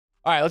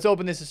All right, let's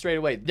open this straight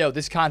away. Yo,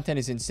 this content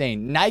is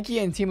insane. Nike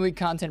and Team of the Week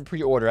content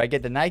pre-order. I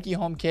get the Nike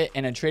home kit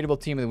and a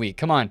tradable Team of the Week.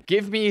 Come on.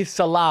 Give me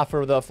Salah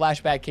for the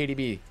flashback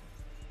KDB.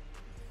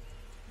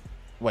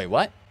 Wait,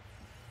 what?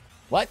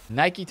 What?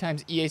 Nike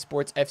times EA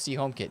Sports FC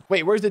home kit.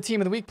 Wait, where's the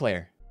Team of the Week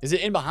player? Is it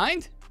in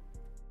behind?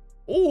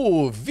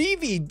 Oh,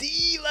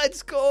 VVD.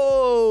 Let's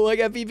go. I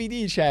got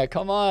VVD, chat.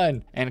 Come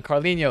on. And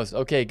Carlinhos.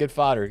 Okay, good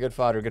fodder. Good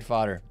fodder. Good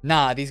fodder.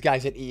 Nah, these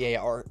guys at EA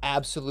are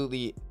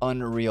absolutely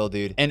unreal,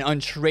 dude. An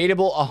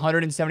untradeable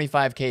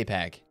 175K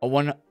pack.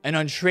 An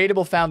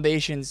untradeable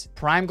Foundations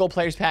Prime Gold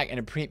Players pack and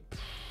a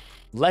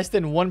less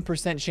than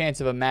 1%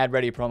 chance of a Mad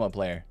Ready promo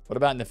player. What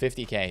about in the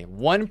 50K?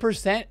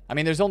 1%? I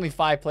mean, there's only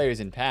 5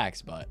 players in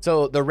packs, but...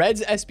 So, the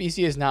Reds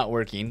SBC is not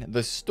working.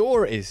 The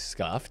store is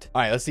scuffed.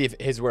 All right, let's see if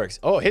his works.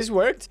 Oh, his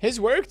worked? His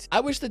worked? I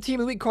wish the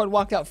Team Elite card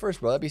walked out first,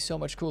 bro. That'd be so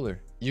much cooler.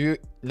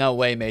 No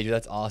way, Major.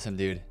 That's awesome,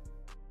 dude.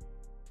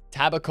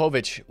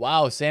 Tabakovic.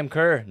 Wow, Sam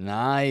Kerr.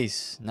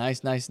 Nice.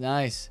 Nice, nice,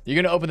 nice. You're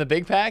going to open the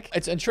big pack?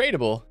 It's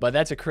untradeable, but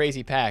that's a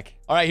crazy pack.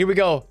 All right, here we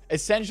go.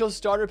 Essential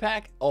starter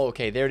pack. Oh,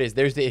 okay, there it is.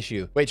 There's the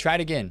issue. Wait, try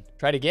it again.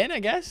 Try it again, I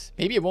guess?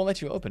 Maybe it won't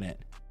let you open it.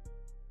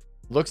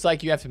 Looks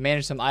like you have to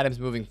manage some items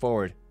moving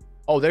forward.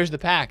 Oh, there's the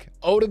pack.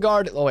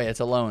 Odegaard. Oh, wait,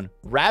 it's a loan.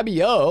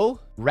 Rabiot.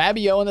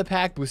 Rabiot in the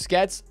pack.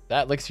 Busquets.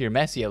 That looks here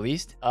messy, at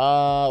least.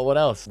 What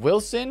else?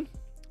 Wilson.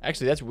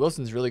 Actually, that's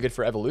Wilson's really good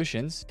for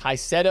evolutions.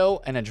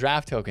 Caicedo and a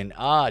draft token.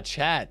 Ah,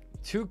 chat.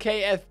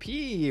 2K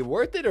FP.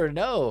 Worth it or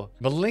no?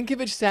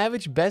 Milinkovic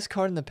Savic, best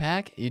card in the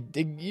pack. You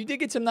did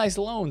get some nice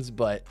loans,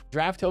 but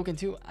draft token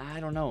too?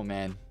 I don't know,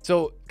 man.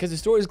 So, because the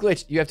store is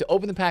glitched, you have to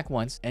open the pack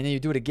once, and then you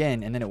do it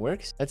again, and then it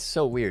works? That's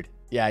so weird.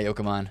 Yeah,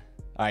 Yokoman.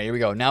 All right, here we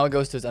go. Now it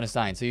goes to its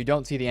unassigned, so you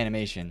don't see the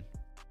animation.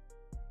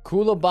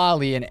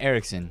 Koulibaly and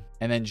Eriksson,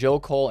 and then Joe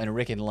Cole and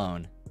Rick and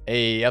Lone.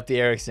 Hey, up the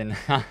Eriksson.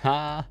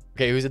 Haha.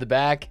 Okay, who's at the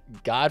back?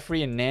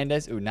 Godfrey and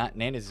Nandez. Ooh, not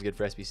Nandez is good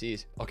for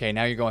SBCs. Okay,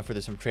 now you're going for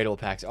some tradable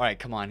packs. All right,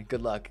 come on.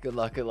 Good luck. Good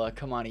luck. Good luck.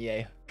 Come on,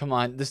 EA. Come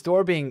on. The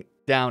store being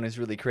down is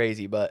really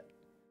crazy, but...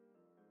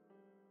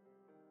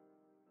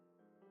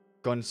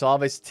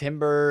 Gonçalves,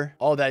 Timber.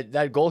 Oh,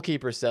 that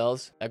goalkeeper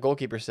sells. That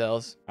goalkeeper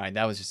sells. All right,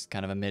 that was just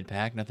kind of a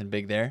mid-pack. Nothing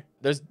big there.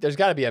 There's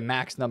got to be a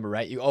max number,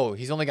 right? Oh,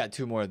 he's only got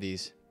 2 more of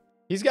these.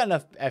 He's got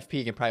enough FP.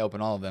 He can probably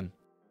open all of them.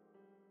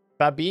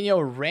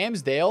 Fabinho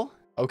Ramsdale.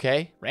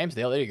 Okay,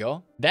 Ramsdale, there you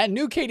go. That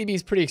new KDB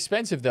is pretty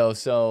expensive though,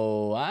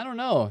 so I don't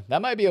know.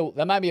 That might be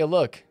a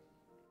look.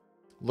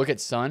 Look at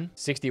Sun,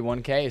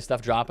 61K. His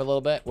stuff drop a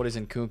little bit. What is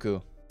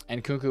Nkunku?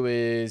 Nkunku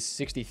is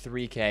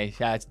 63K.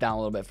 Yeah, it's down a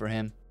little bit for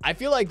him. I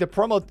feel like the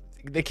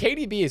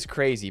KDB is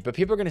crazy, but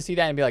people are gonna see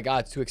that and be like, "Ah,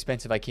 it's too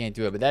expensive. I can't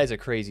do it." But that is a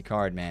crazy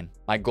card, man.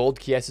 My gold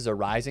Kieses are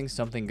rising.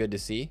 Something good to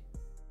see.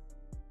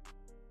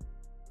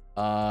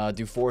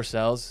 Do 4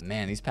 sells.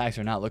 Man, these packs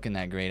are not looking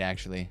that great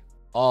actually.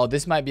 Oh,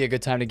 this might be a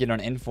good time to get on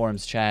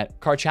Informs, chat.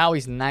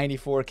 Karchawi's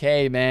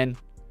 94K, man.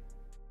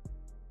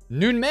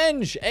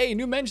 Noonmenge. Hey,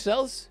 Noonmenge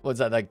sells. What's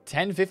that, like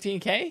 10,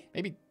 15K?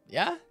 Maybe,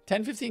 yeah,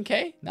 10,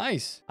 15K?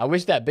 Nice. I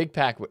wish that big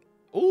pack would...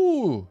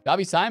 Ooh,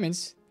 Bobby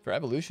Simons. For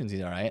Evolutions,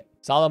 he's all right.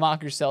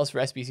 Salamaker sells for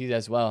SBCs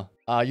as well.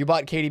 You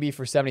bought KDB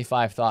for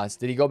 75 thoughts.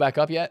 Did he go back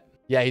up yet?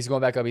 Yeah, he's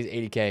going back up. He's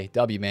 80K.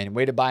 W, man.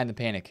 Way to buy in the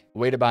panic.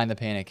 Way to buy in the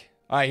panic.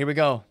 All right, here we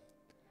go.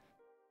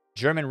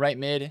 German right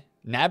mid.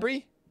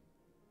 Nabry?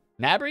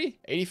 Nabry?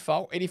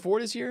 84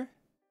 this year?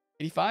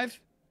 85?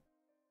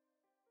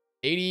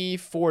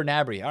 84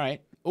 Nabry. All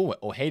right. Oh,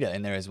 Ojeda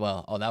in there as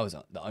well. Oh, that was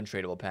the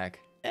untradeable pack.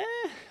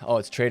 Oh,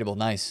 it's tradable.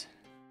 Nice.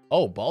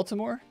 Oh,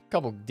 Baltimore?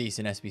 Couple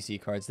decent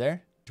SBC cards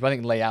there. Do I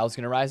think Leao's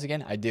going to rise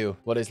again? I do.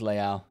 What is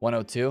Leao?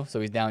 102,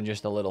 so he's down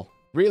just a little.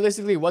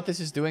 Realistically, what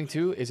this is doing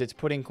too is it's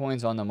putting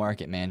coins on the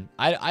market, man.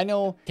 I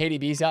know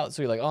KDB's out,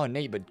 so you're like, oh,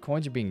 Nate, but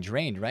coins are being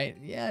drained, right?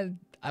 Yeah,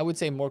 I would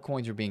say more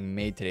coins are being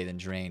made today than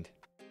drained.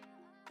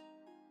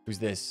 Who's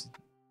this?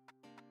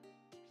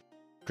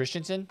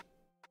 Christensen?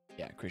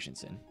 Yeah,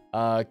 Christensen.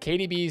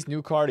 KDB's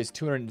new card is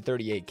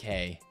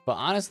 238K. But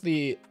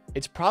honestly,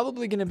 it's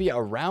probably going to be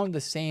around the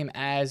same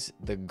as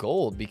the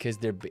gold because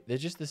they're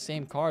just the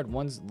same card.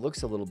 One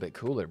looks a little bit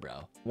cooler,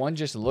 bro. One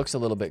just looks a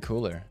little bit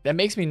cooler. That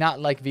makes me not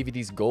like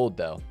VVD's gold,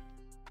 though.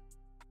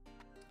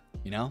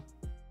 You know?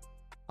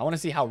 I want to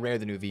see how rare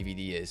the new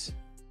VVD is.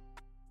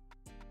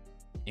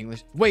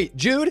 English. Wait,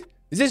 Jude?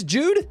 Is this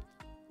Jude?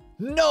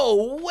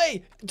 No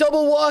way!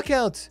 Double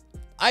walkout!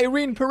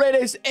 Irene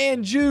Paredes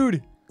and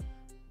Jude!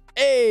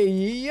 Hey,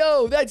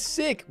 yo, that's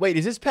sick! Wait,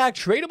 is this pack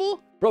tradable?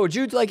 Bro,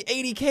 Jude's like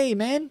 80K,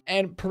 man.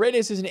 And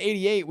Paredes is an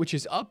 88, which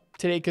is up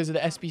today because of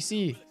the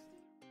SBC.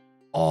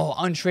 Oh,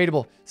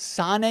 untradeable.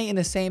 Sane in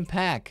the same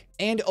pack.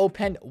 And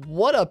Openda.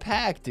 What a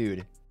pack,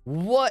 dude.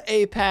 What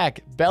a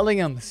pack.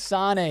 Bellingham,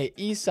 Sane,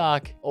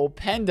 Isak,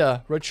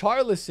 Openda,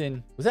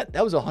 Richarlison.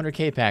 That was a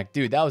 100K pack.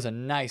 Dude, that was a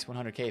nice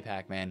 100K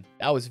pack, man.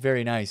 That was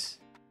very nice.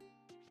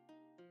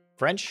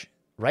 French,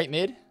 right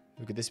mid.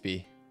 Who could this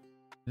be?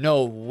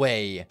 No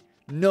way.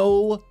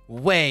 No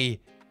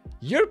way.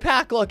 Your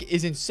pack luck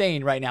is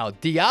insane right now.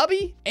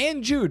 Diaby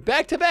and Jude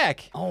back to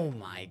back. Oh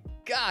my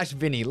gosh,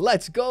 Vinny.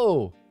 Let's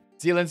go.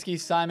 Zielinski,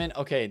 Simon.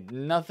 Okay,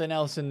 nothing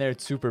else in there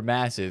super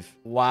massive.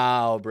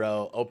 Wow,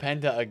 bro.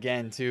 Openda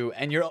again, too.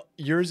 And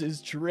yours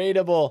is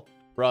tradable.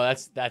 Bro,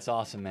 that's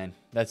awesome, man.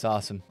 That's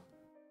awesome.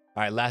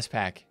 All right, last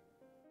pack.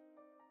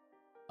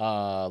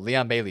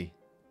 Leon Bailey.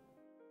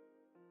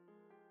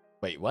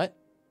 Wait, what?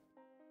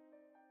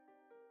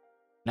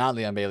 Not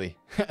Leon Bailey.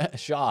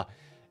 Shaw.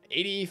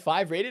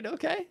 85 rated.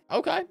 Okay.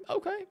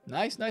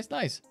 Nice.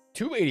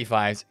 Two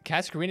 85s.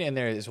 Cascarina in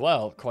there as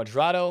well.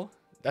 Quadrado.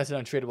 That's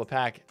an untradeable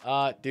pack.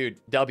 Dude,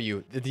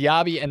 W. The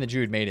Diaby and the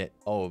Jude made it.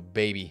 Oh,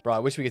 baby. Bro, I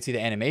wish we could see the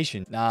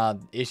animation. Nah,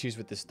 issues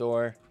with the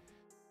store.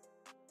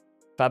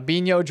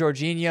 Fabinho,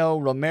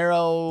 Jorginho,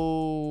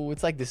 Romero.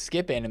 It's like the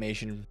skip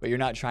animation, but you're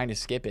not trying to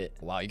skip it.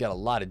 Wow, you got a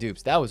lot of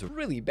dupes. That was a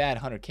really bad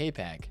 100K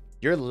pack.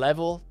 You're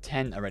level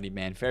 10 already,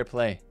 man. Fair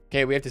play.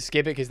 Okay, we have to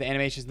skip it because the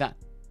animation's not.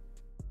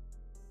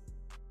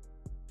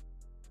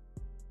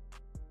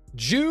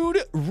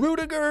 Jude,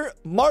 Rudiger,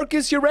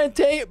 Marcus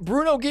Llorente,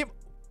 Bruno Game.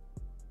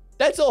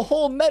 That's a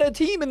whole meta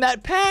team in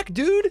that pack,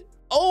 dude.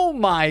 Oh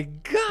my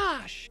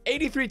gosh.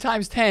 83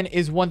 times 10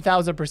 is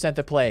 1000%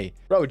 the play.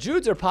 Bro,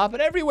 Judes are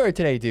popping everywhere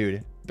today,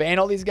 dude. Ban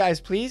all these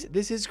guys, please.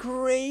 This is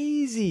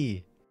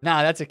crazy.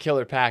 Nah, that's a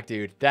killer pack,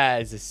 dude.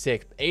 That is a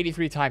sick.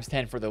 83 times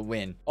 10 for the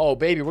win. Oh,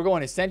 baby, we're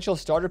going essential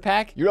starter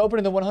pack. You're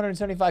opening the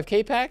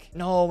 175K pack?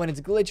 No, when it's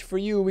glitched for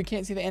you, we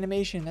can't see the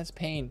animation. That's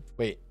pain.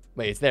 Wait,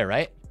 it's there,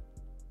 right?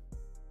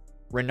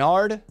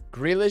 Renard,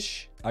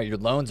 Grealish. Oh, your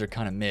loans are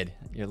kind of mid.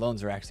 Your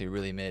loans are actually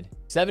really mid.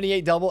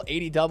 78 double,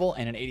 80 double,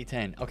 and an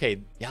 80-10.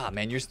 Okay, yeah,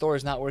 man, your store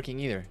is not working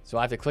either. So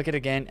I have to click it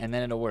again, and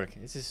then it'll work.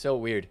 This is so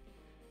weird.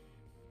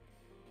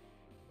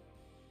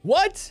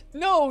 What?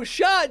 No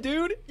shot,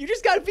 dude. You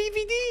just got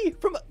VVD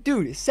from...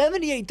 Dude,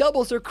 78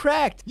 doubles are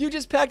cracked. You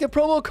just packed a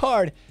promo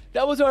card.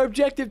 That was our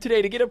objective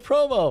today, to get a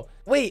promo.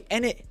 Wait,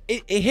 and it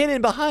hit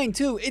in behind,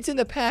 too. It's in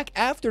the pack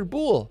after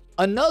Bull.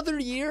 Another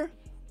year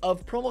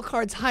of promo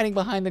cards hiding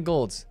behind the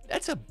golds.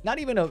 That's a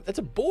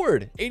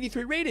board.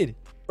 83 rated.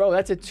 Bro,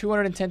 that's a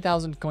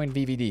 210,000 coin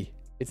VVD.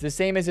 It's the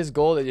same as his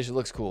gold. It just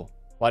looks cool.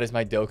 Why does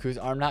my Doku's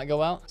arm not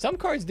go out? Some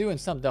cards do and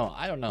some don't.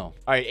 I don't know.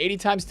 All right, 80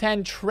 times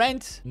 10.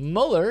 Trent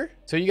Muller.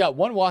 So you got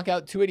one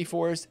walkout,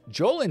 284s.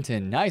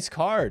 Joelinton, nice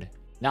card.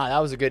 Nah, that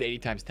was a good 80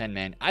 times 10,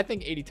 man. I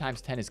think 80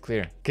 times 10 is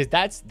clear because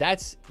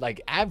that's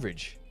like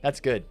average. That's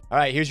good. All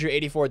right, here's your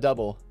 84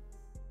 double.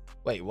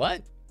 Wait,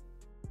 what?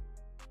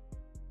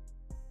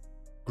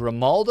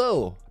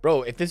 Grimaldo.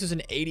 Bro, if this was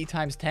an 80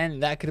 times 10,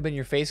 that could have been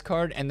your face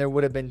card, and there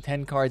would have been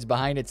 10 cards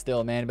behind it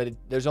still, man. But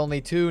there's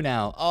only 2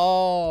 now.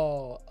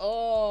 Oh.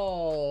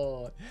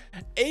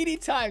 80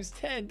 times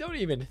 10. Don't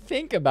even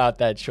think about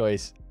that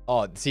choice.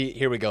 Oh, see,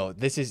 here we go.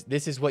 This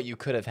is what you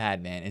could have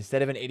had, man.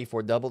 Instead of an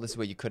 84 double, this is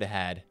what you could have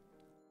had.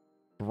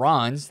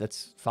 Bronze.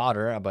 That's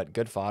fodder, but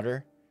good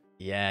fodder.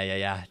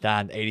 Yeah.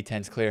 That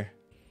 80-10's clear.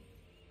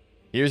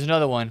 Here's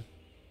another one.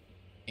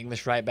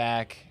 English right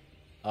back.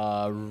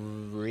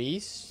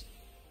 Reese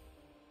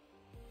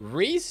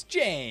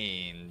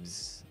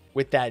James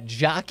with that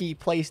jockey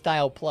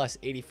playstyle plus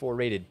 84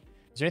 rated.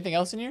 Is there anything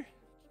else in here?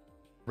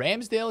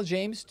 Ramsdale,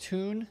 James,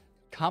 Toon,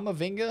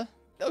 Kamavinga.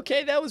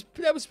 Okay, that was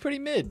pretty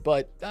mid,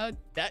 but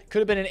that could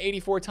have been an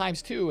 84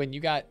 times 2, and you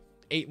got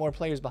 8 more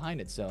players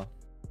behind it. So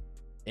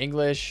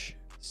English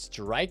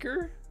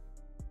striker,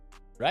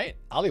 right?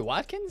 Ollie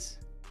Watkins.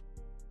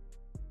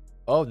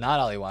 Oh,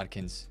 not Ollie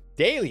Watkins.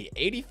 Daily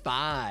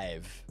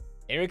 85.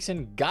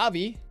 Ericsson,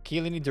 Gavi,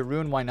 Chiellini,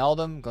 Darun,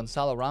 Wijnaldum,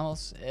 Gonzalo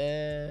Ramos.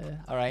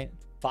 All right.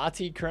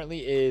 Fati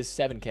currently is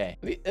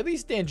 7K. At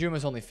least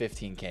Danjuma's only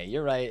 15K.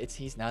 You're right.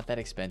 He's not that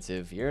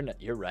expensive.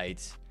 You're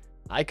right.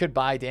 I could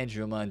buy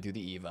Danjuma and do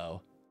the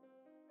Evo.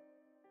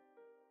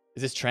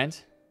 Is this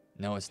Trent?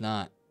 No, it's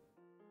not.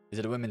 Is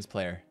it a women's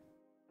player?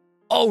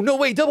 Oh, no,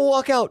 wait. Double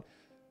walkout.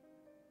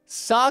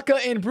 Saka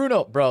and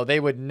Bruno. Bro, they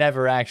would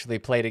never actually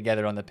play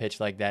together on the pitch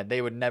like that.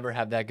 They would never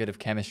have that good of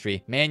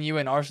chemistry. Man U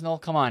and Arsenal?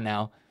 Come on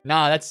now.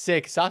 Nah, that's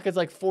sick. Saka's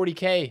like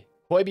 40K.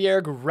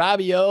 Højbjerg,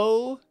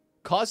 Rabiot,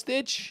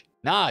 Kostic.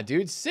 Nah,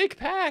 dude, sick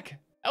pack.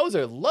 That was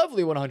a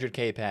lovely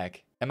 100K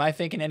pack. Am I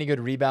thinking any good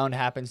rebound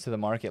happens to the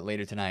market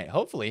later tonight?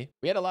 Hopefully.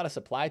 We had a lot of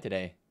supply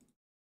today.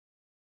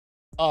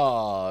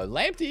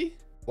 Lamptey.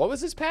 What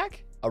was this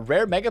pack? A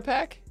rare mega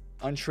pack?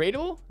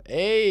 Untradeable?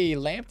 Hey,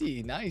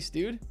 Lamptey. Nice,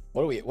 dude.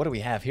 What do we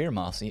have here,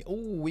 Mossy?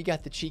 Oh, we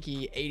got the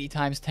cheeky 80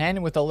 times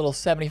 10 with a little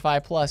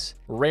 75 plus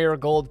rare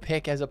gold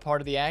pick as a part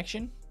of the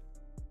action.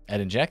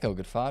 Edin Dzeko,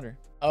 good fodder.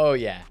 Oh,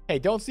 yeah. Hey,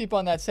 don't sleep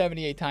on that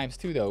 78 times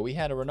 2, though. We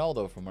had a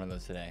Ronaldo from one of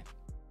those today.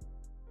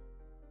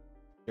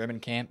 German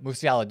camp.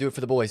 Musiala, do it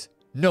for the boys.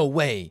 No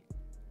way.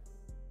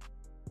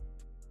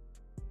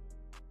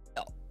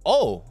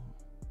 Oh.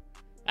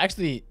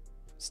 Actually,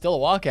 still a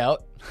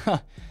walkout.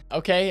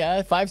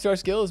 Okay, 5-star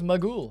skills,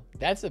 Magul.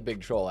 That's a big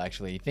troll,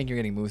 actually. You think you're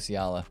getting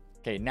Musiala.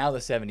 Okay, now the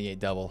 78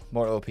 double.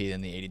 More OP than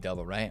the 80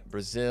 double, right?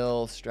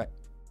 Brazil,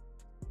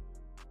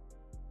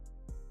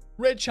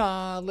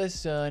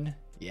 Richarlison.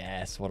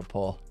 Yes, what a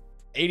pull.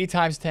 80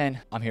 times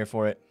 10. I'm here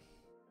for it.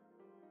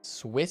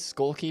 Swiss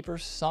goalkeeper,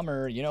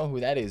 Summer. You know who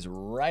that is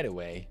right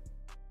away.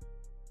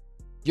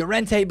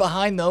 Llorente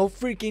behind, though.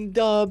 Freaking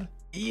dub.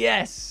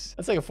 Yes.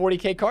 That's like a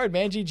 40K card,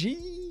 man. GG.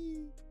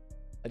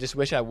 I just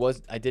wish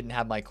I didn't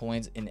have my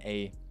coins in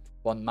a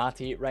Bon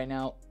Mati right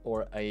now,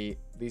 or a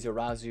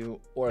Lizarazu,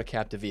 or a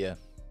Capdevia.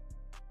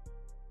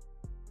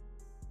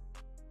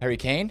 Harry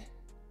Kane.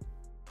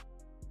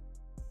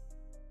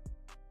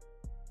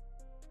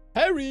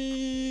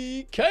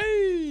 Harry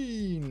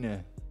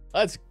Kane.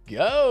 Let's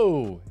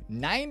go.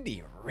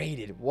 90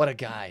 rated. What a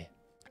guy.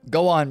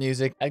 Go on,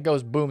 music. That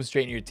goes boom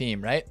straight in your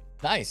team, right?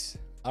 Nice.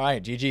 All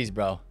right, GG's,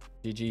 bro.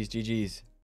 GG's, GG's.